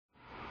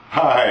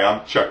Hi,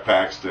 I'm Chuck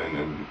Paxton,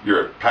 and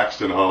you're at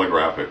Paxton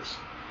Holographics.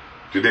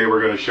 Today we're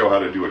going to show how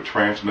to do a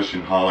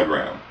transmission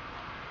hologram,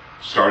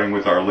 starting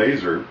with our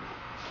laser,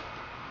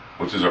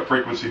 which is a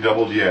frequency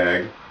double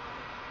jag,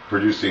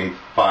 producing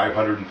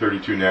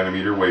 532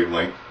 nanometer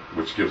wavelength,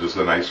 which gives us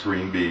a nice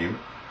green beam,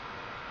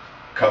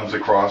 comes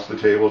across the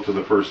table to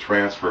the first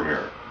transfer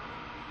mirror,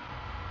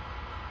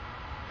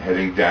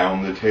 heading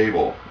down the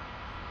table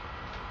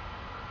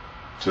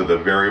to the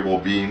variable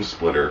beam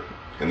splitter,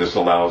 and this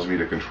allows me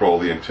to control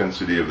the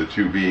intensity of the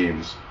two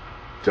beams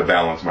to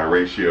balance my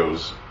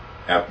ratios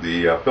at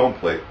the film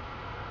plate.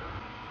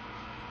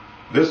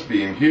 This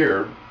beam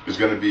here is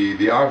going to be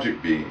the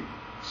object beam,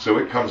 so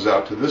it comes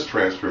out to this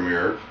transfer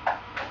mirror,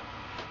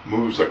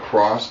 moves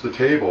across the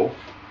table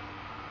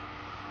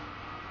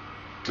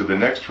to the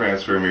next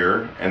transfer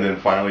mirror, and then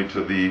finally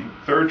to the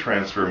third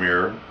transfer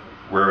mirror,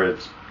 where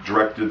it's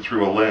directed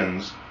through a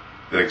lens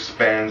that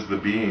expands the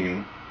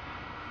beam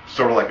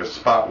sort of like a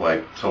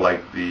spotlight to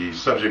light the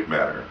subject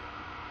matter.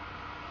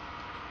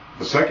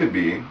 The second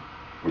beam,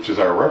 which is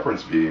our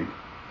reference beam,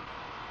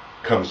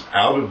 comes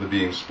out of the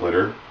beam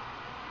splitter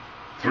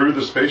through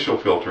the spatial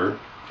filter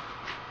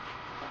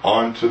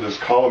onto this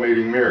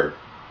collimating mirror.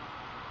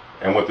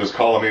 And what this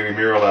collimating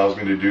mirror allows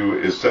me to do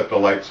is set the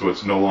light so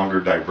it's no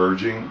longer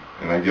diverging,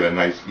 and I get a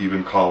nice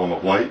even column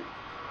of light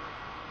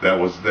that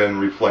was then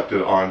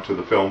reflected onto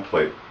the film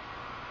plate.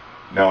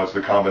 Now it's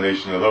the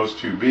combination of those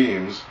two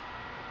beams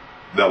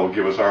that will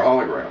give us our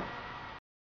hologram.